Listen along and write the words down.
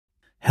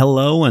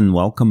Hello and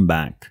welcome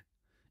back.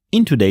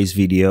 In today's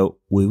video,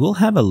 we will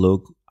have a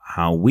look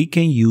how we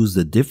can use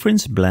the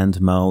difference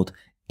blend mode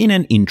in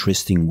an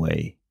interesting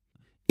way.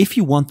 If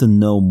you want to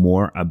know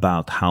more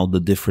about how the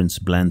difference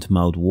blend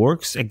mode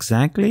works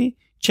exactly,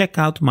 check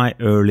out my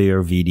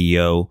earlier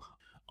video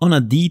on a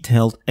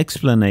detailed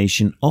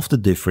explanation of the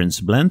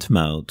difference blend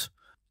mode.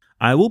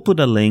 I will put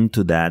a link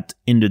to that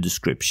in the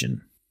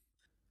description.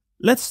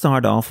 Let's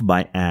start off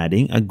by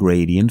adding a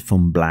gradient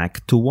from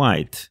black to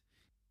white.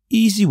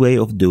 Easy way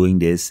of doing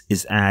this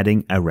is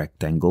adding a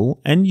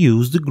rectangle and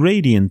use the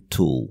gradient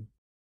tool.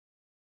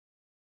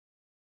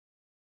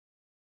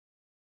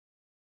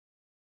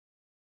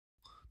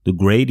 The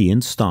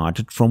gradient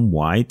started from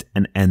white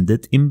and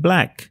ended in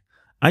black.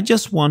 I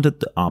just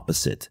wanted the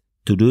opposite.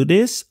 To do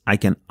this, I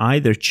can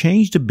either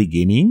change the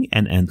beginning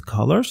and end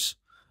colors,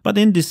 but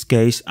in this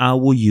case I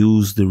will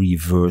use the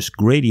reverse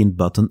gradient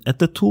button at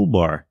the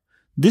toolbar.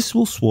 This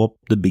will swap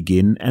the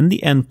begin and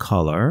the end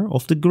color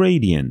of the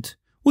gradient,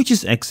 which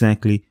is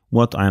exactly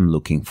what I'm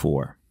looking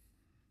for.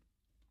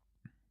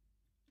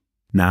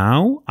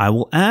 Now I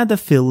will add a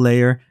fill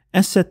layer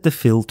and set the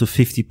fill to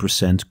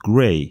 50%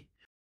 gray.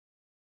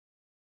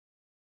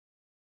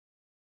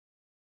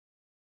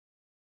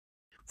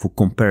 For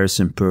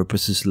comparison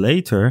purposes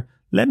later,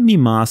 let me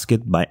mask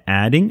it by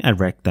adding a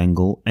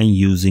rectangle and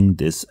using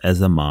this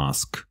as a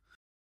mask.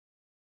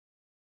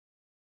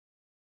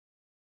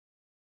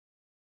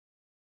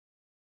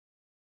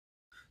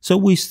 So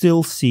we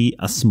still see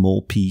a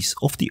small piece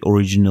of the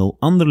original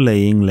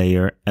underlaying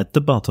layer at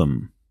the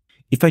bottom.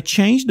 If I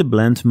change the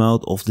blend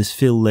mode of this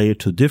fill layer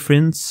to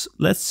difference,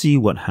 let's see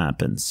what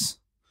happens.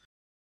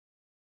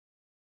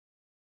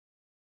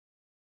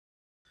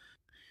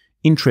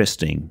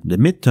 Interesting, the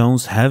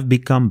midtones have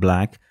become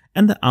black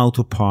and the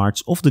outer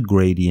parts of the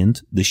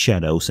gradient, the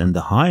shadows and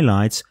the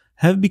highlights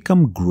have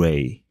become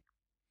gray.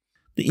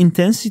 The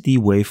intensity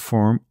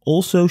waveform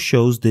also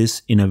shows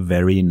this in a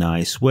very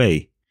nice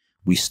way.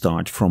 We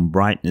start from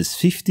brightness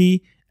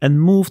 50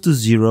 and move to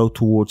 0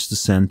 towards the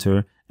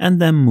center and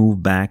then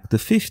move back to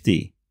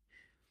 50.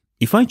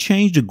 If I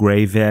change the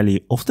gray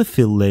value of the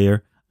fill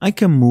layer, I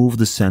can move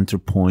the center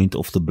point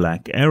of the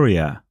black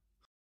area.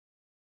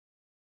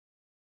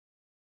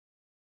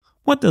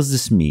 What does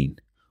this mean?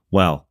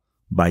 Well,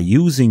 by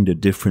using the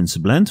difference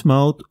blend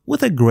mode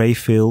with a gray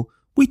fill,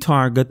 we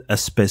target a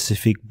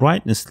specific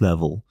brightness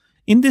level.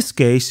 In this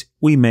case,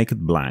 we make it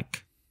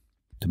black.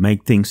 To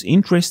make things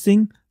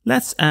interesting,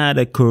 let's add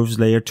a curves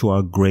layer to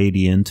our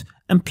gradient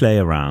and play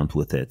around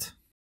with it.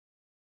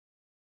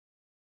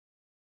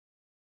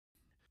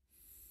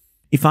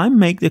 If I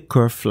make the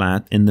curve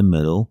flat in the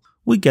middle,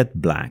 we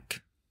get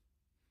black.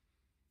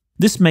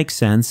 This makes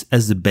sense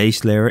as the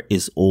base layer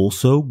is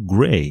also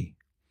gray.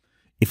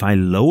 If I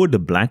lower the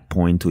black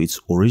point to its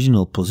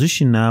original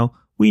position now,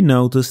 we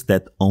notice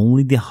that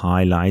only the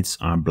highlights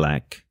are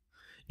black.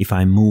 If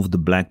I move the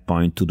black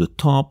point to the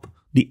top,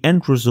 the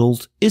end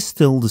result is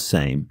still the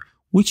same,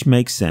 which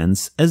makes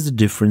sense as the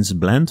difference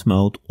blend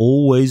mode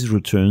always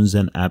returns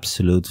an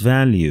absolute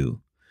value.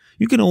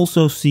 You can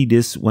also see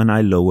this when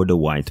I lower the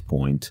white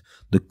point.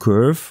 The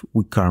curve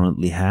we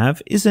currently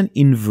have is an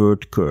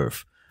invert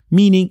curve,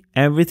 meaning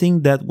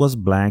everything that was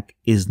black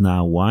is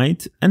now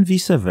white and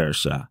vice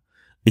versa.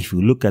 If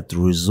you look at the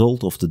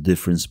result of the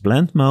difference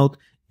blend mode,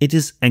 it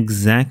is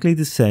exactly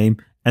the same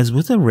as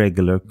with a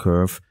regular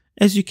curve,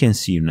 as you can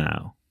see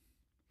now.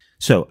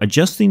 So,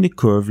 adjusting the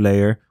curve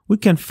layer, we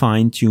can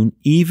fine-tune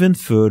even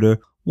further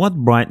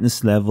what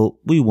brightness level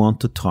we want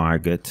to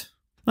target.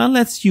 Now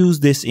let's use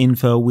this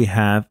info we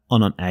have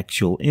on an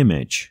actual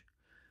image.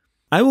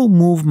 I will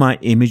move my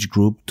image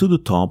group to the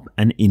top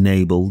and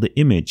enable the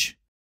image.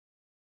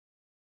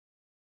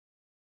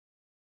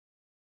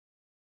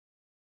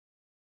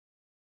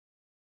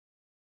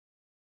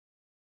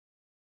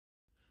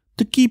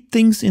 To keep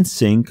things in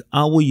sync,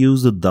 I will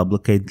use the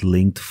duplicate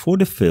linked for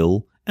the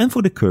fill and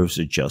for the curves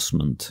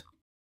adjustment.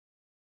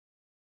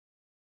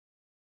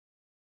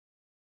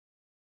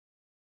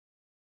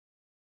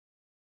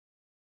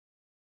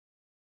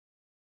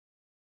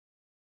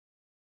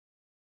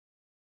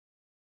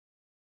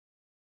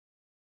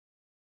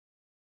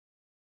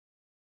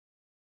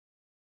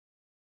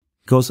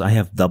 Because I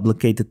have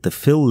duplicated the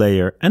fill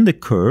layer and the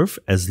curve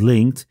as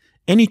linked,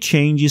 any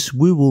changes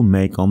we will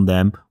make on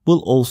them will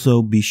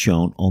also be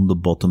shown on the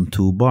bottom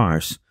two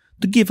bars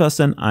to give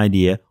us an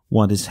idea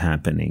what is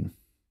happening.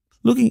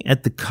 Looking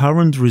at the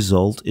current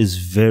result is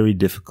very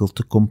difficult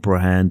to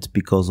comprehend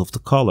because of the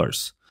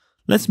colors.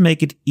 Let's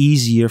make it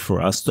easier for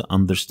us to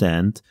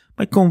understand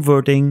by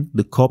converting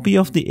the copy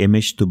of the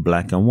image to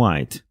black and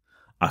white.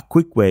 A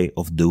quick way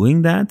of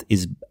doing that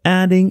is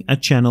adding a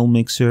channel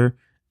mixer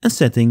and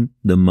setting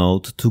the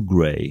mode to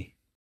gray.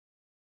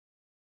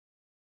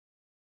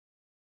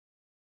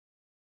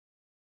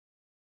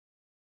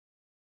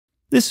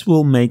 This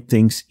will make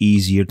things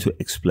easier to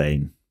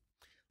explain.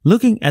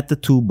 Looking at the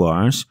two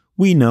bars,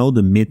 we know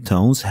the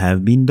midtones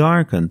have been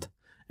darkened,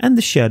 and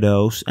the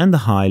shadows and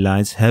the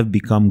highlights have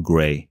become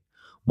gray.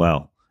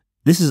 Well,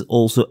 this is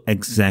also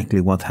exactly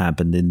what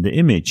happened in the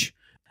image.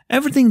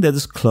 Everything that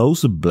is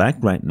close to black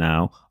right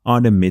now are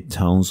the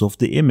midtones of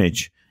the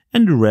image,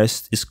 and the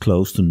rest is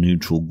close to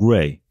neutral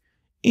gray.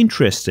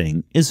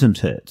 Interesting,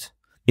 isn't it?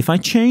 If I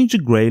change the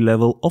gray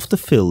level of the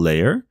fill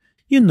layer,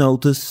 you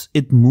notice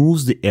it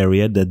moves the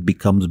area that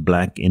becomes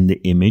black in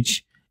the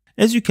image,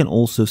 as you can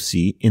also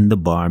see in the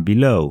bar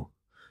below.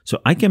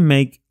 So I can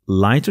make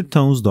lighter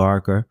tones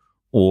darker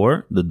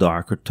or the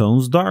darker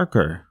tones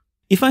darker.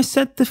 If I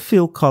set the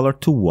fill color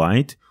to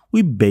white,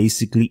 we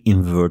basically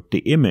invert the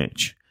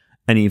image.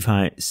 And if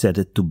I set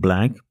it to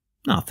black,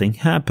 nothing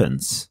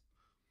happens.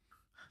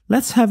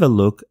 Let's have a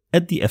look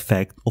at the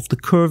effect of the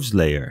curves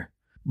layer.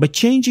 By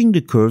changing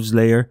the curves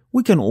layer,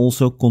 we can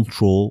also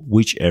control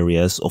which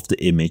areas of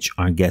the image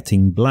are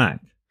getting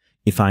black.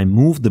 If I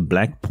move the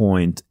black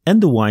point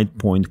and the white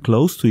point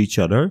close to each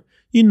other,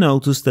 you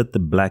notice that the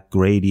black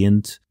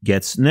gradient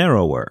gets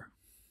narrower.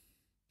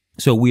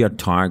 So we are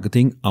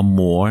targeting a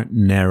more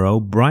narrow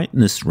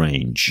brightness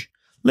range.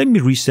 Let me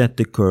reset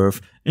the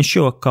curve and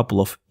show a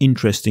couple of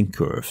interesting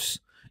curves.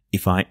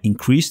 If I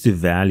increase the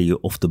value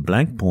of the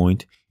black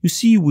point, you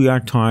see we are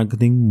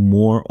targeting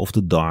more of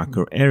the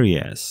darker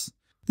areas.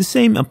 The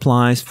same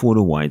applies for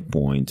the white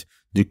point.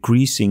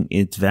 Decreasing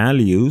its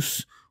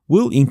values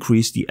will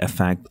increase the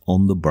effect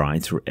on the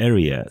brighter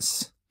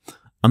areas.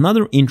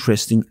 Another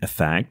interesting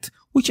effect,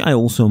 which I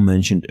also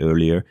mentioned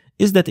earlier,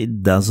 is that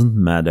it doesn't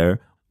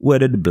matter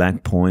whether the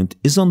black point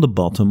is on the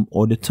bottom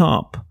or the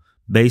top.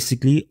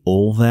 Basically,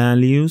 all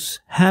values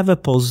have a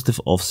positive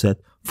offset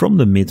from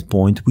the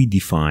midpoint we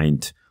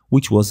defined,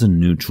 which was a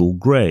neutral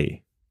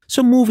gray.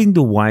 So moving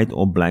the white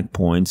or black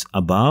points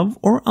above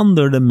or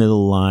under the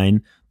middle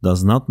line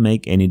does not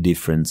make any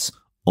difference,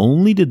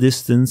 only the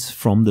distance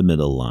from the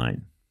middle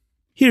line.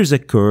 Here's a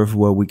curve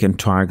where we can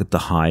target the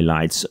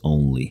highlights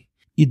only.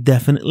 You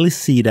definitely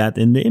see that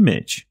in the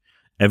image.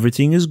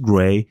 Everything is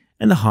gray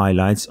and the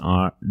highlights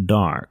are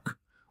dark.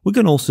 We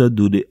can also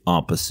do the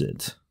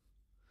opposite.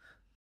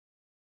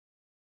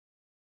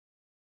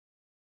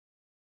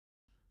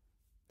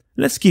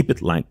 Let's keep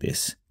it like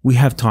this. We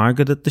have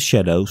targeted the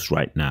shadows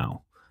right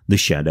now. The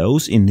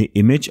shadows in the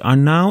image are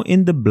now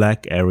in the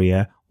black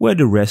area where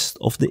the rest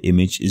of the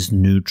image is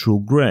neutral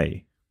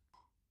gray.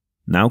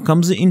 Now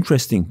comes the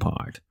interesting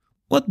part.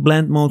 What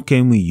blend mode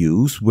can we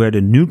use where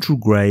the neutral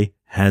gray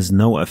has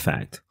no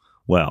effect?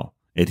 Well,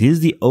 it is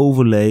the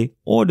overlay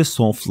or the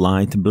soft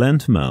light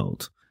blend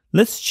mode.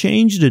 Let's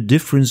change the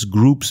difference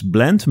group's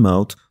blend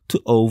mode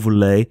to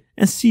overlay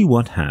and see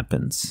what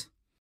happens.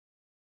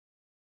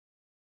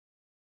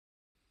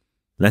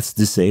 Let's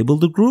disable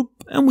the group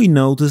and we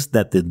notice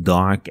that the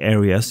dark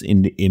areas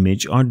in the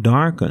image are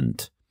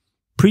darkened.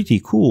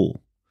 Pretty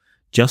cool.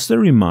 Just a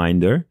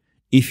reminder,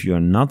 if you're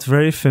not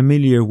very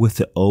familiar with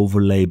the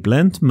overlay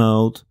blend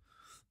mode,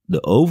 the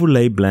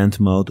overlay blend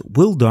mode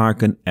will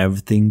darken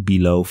everything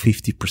below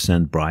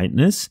 50%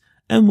 brightness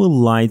and will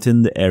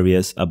lighten the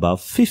areas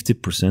above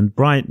 50%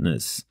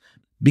 brightness.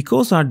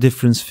 Because our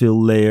difference fill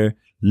layer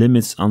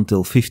limits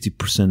until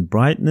 50%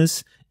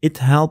 brightness, it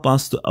helps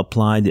us to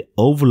apply the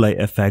overlay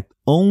effect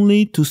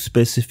only to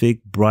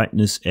specific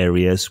brightness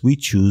areas we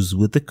choose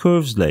with the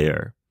curves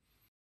layer.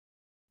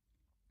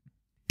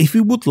 If we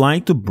would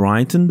like to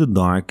brighten the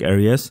dark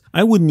areas,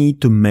 I would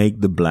need to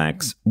make the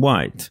blacks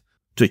white.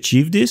 To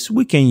achieve this,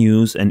 we can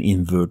use an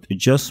invert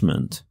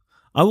adjustment.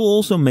 I will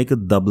also make a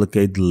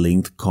duplicate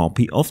linked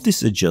copy of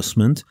this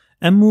adjustment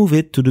and move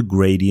it to the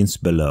gradients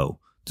below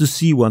to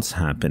see what's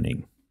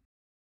happening.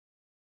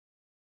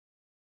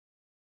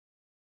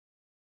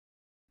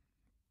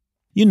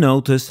 You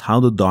notice how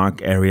the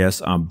dark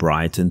areas are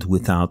brightened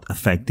without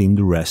affecting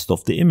the rest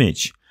of the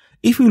image.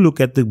 If we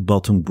look at the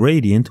bottom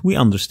gradient, we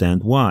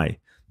understand why.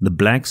 The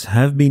blacks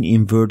have been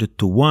inverted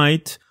to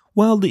white,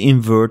 while the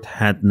invert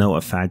had no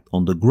effect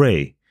on the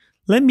gray.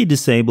 Let me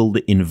disable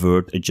the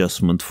invert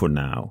adjustment for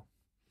now.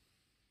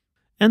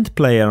 And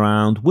play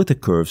around with the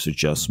curves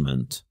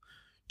adjustment.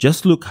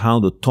 Just look how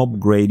the top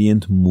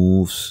gradient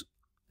moves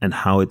and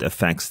how it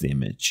affects the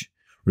image.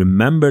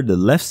 Remember, the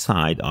left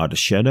side are the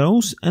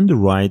shadows and the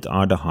right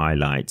are the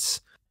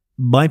highlights.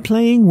 By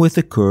playing with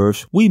the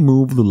curves, we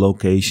move the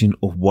location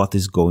of what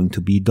is going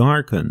to be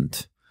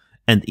darkened.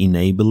 And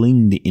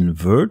enabling the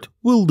invert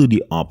will do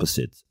the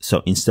opposite.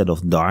 So instead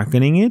of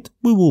darkening it,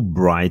 we will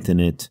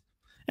brighten it.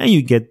 And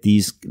you get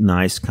these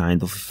nice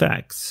kind of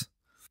effects.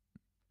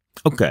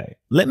 Okay,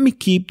 let me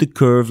keep the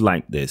curve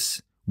like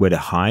this, where the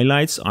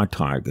highlights are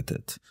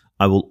targeted.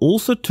 I will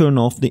also turn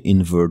off the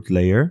invert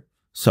layer,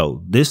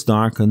 so this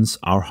darkens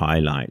our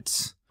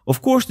highlights.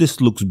 Of course this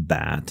looks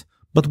bad,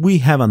 but we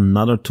have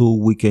another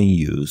tool we can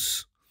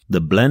use.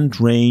 The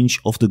blend range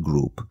of the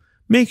group.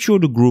 Make sure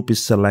the group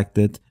is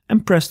selected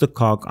and press the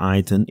cog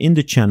icon in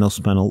the channels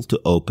panel to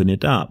open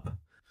it up.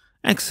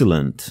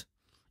 Excellent.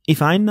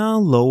 If I now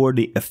lower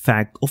the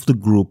effect of the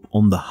group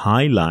on the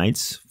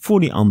highlights for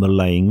the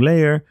underlying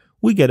layer,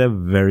 we get a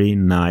very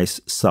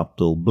nice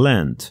subtle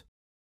blend.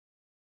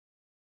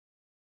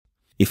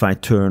 If I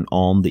turn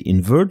on the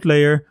invert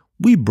layer,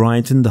 we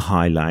brighten the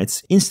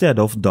highlights instead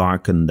of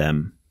darken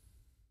them.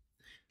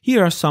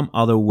 Here are some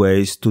other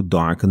ways to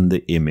darken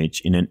the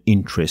image in an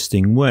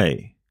interesting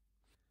way.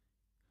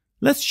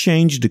 Let's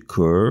change the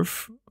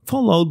curve,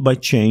 followed by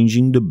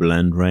changing the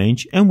blend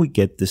range, and we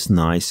get this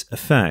nice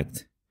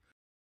effect.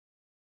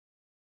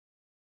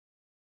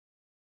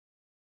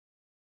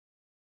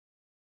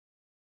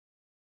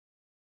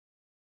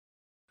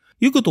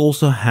 You could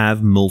also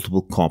have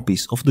multiple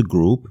copies of the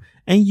group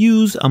and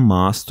use a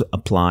mask to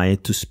apply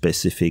it to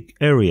specific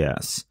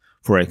areas.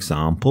 For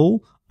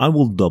example, I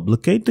will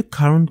duplicate the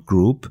current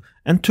group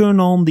and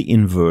turn on the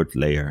invert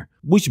layer,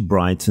 which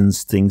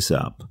brightens things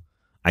up.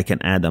 I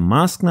can add a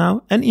mask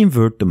now and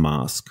invert the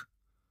mask.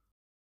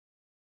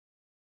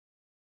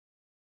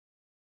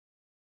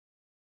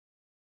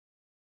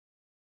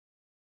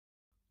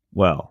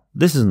 Well,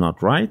 this is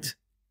not right.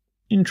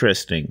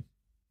 Interesting.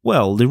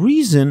 Well, the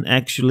reason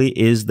actually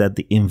is that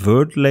the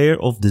invert layer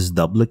of this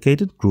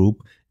duplicated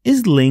group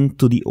is linked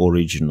to the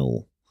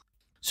original.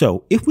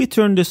 So if we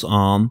turn this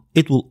on,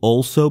 it will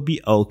also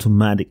be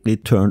automatically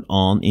turned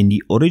on in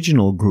the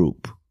original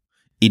group.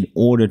 In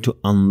order to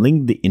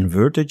unlink the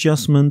invert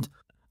adjustment,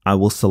 I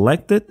will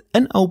select it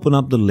and open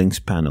up the links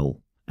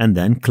panel, and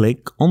then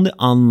click on the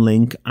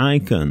unlink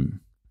icon.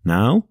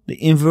 Now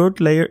the invert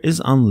layer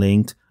is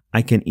unlinked.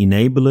 I can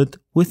enable it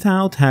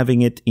without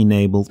having it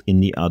enabled in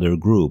the other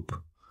group.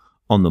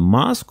 On the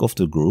mask of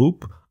the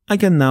group, I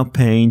can now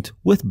paint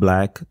with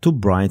black to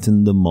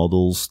brighten the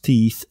model's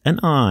teeth and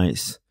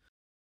eyes.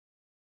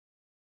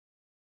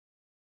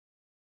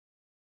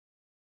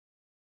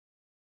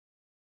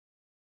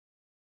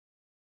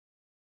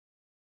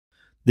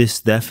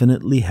 This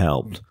definitely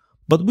helped,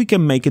 but we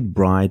can make it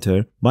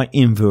brighter by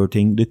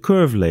inverting the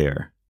curve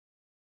layer.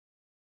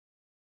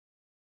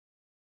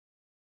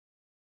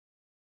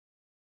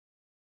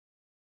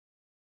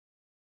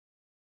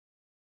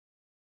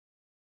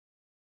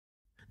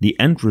 The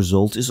end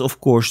result is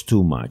of course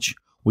too much.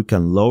 We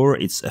can lower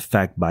its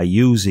effect by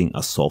using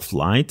a soft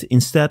light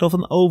instead of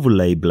an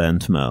overlay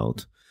blend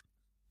mode.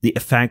 The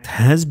effect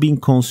has been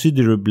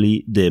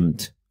considerably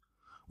dimmed.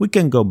 We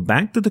can go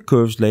back to the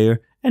curves layer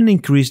and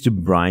increase the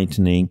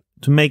brightening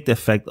to make the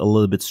effect a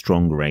little bit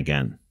stronger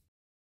again.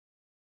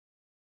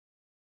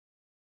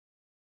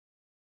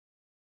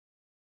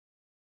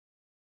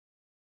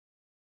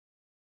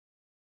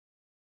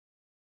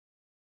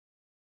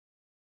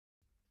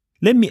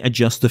 Let me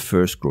adjust the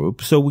first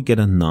group so we get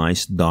a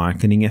nice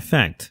darkening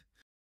effect.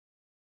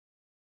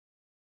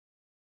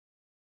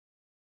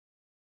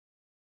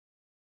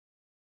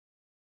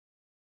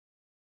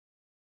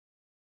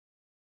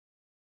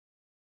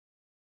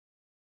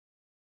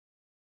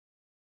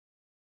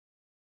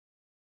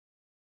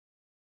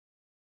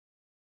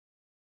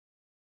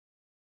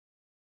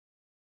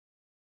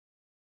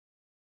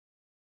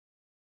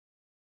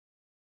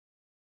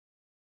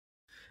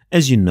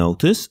 As you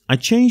notice, I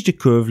changed the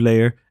curve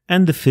layer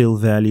and the fill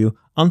value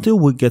until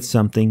we get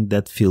something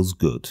that feels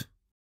good.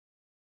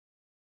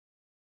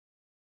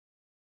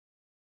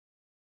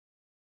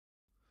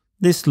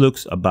 This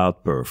looks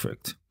about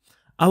perfect.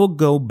 I will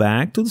go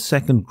back to the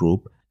second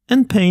group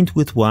and paint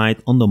with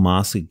white on the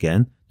mask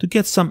again to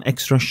get some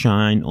extra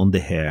shine on the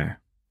hair.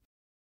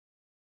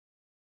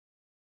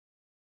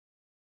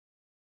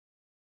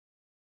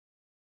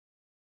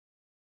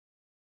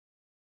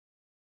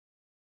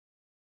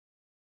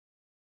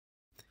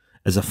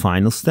 As a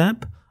final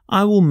step,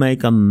 I will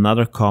make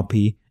another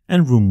copy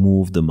and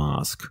remove the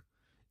mask.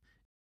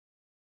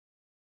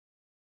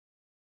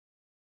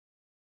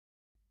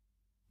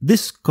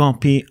 This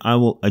copy, I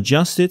will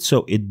adjust it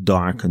so it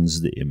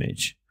darkens the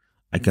image.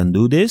 I can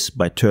do this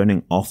by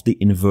turning off the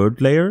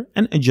invert layer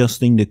and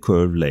adjusting the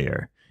curve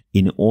layer.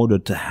 In order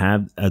to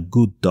have a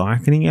good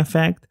darkening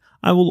effect,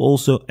 I will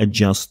also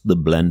adjust the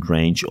blend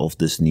range of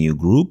this new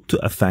group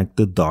to affect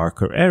the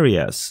darker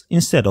areas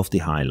instead of the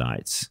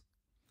highlights.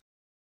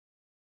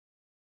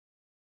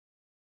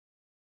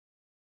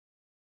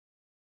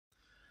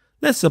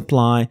 Let's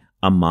apply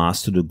a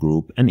mask to the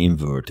group and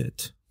invert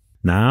it.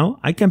 Now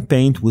I can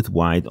paint with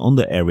white on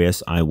the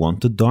areas I want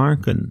to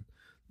darken.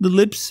 The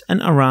lips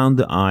and around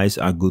the eyes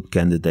are good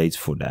candidates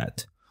for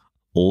that.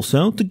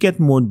 Also, to get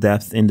more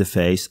depth in the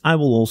face, I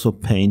will also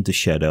paint the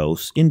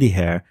shadows in the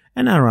hair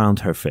and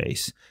around her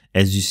face.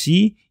 As you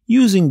see,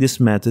 using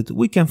this method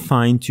we can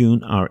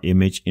fine-tune our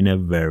image in a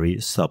very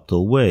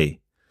subtle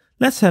way.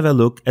 Let's have a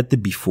look at the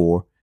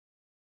before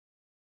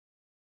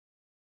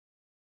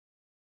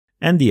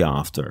and the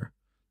after.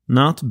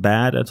 Not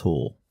bad at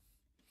all.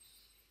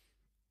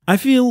 I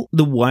feel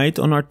the white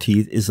on our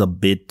teeth is a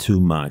bit too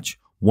much.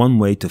 One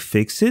way to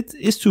fix it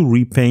is to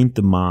repaint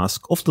the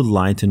mask of the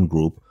lightened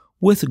group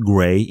with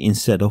gray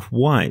instead of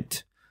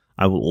white.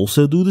 I will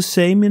also do the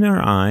same in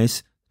her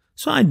eyes,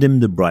 so I dim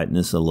the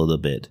brightness a little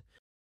bit.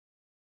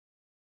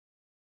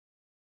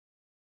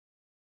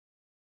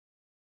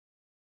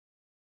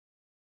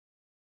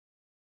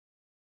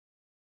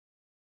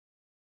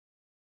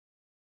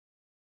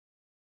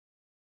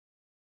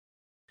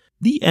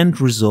 The end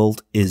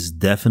result is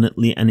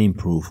definitely an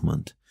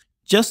improvement.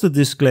 Just a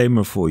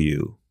disclaimer for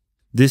you.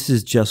 This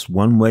is just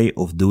one way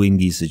of doing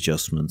these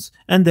adjustments,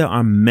 and there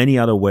are many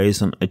other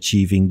ways on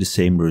achieving the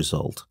same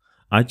result.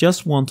 I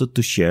just wanted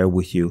to share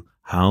with you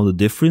how the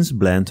difference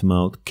blend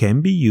mode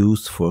can be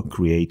used for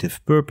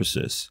creative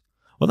purposes.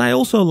 What I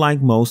also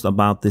like most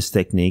about this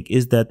technique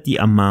is that the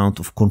amount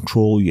of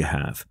control you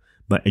have.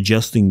 By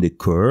adjusting the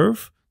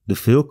curve, the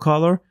fill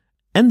color,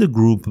 and the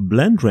group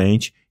blend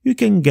range, you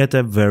can get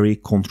a very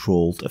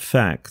controlled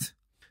effect.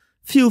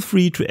 Feel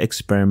free to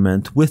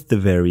experiment with the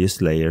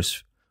various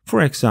layers.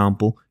 For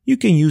example, you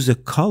can use a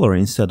color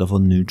instead of a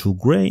neutral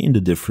gray in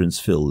the difference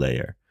fill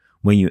layer.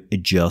 When you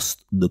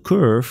adjust the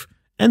curve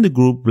and the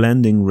group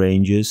blending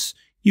ranges,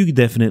 you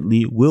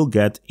definitely will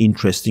get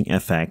interesting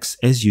effects,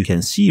 as you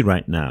can see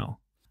right now.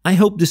 I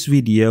hope this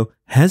video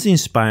has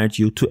inspired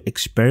you to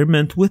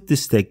experiment with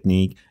this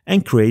technique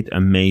and create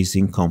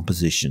amazing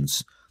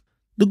compositions.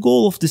 The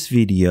goal of this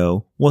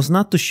video was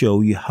not to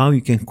show you how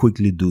you can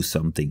quickly do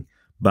something,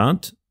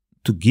 but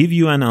to give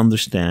you an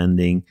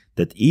understanding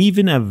that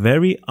even a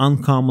very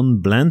uncommon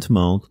blend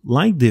mode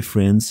like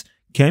difference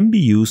can be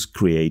used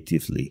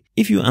creatively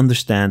if you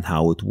understand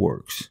how it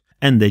works,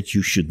 and that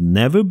you should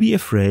never be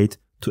afraid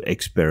to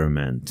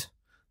experiment.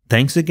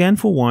 Thanks again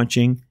for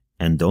watching,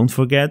 and don't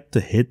forget to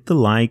hit the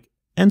like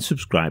and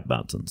subscribe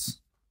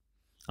buttons.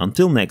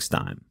 Until next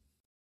time.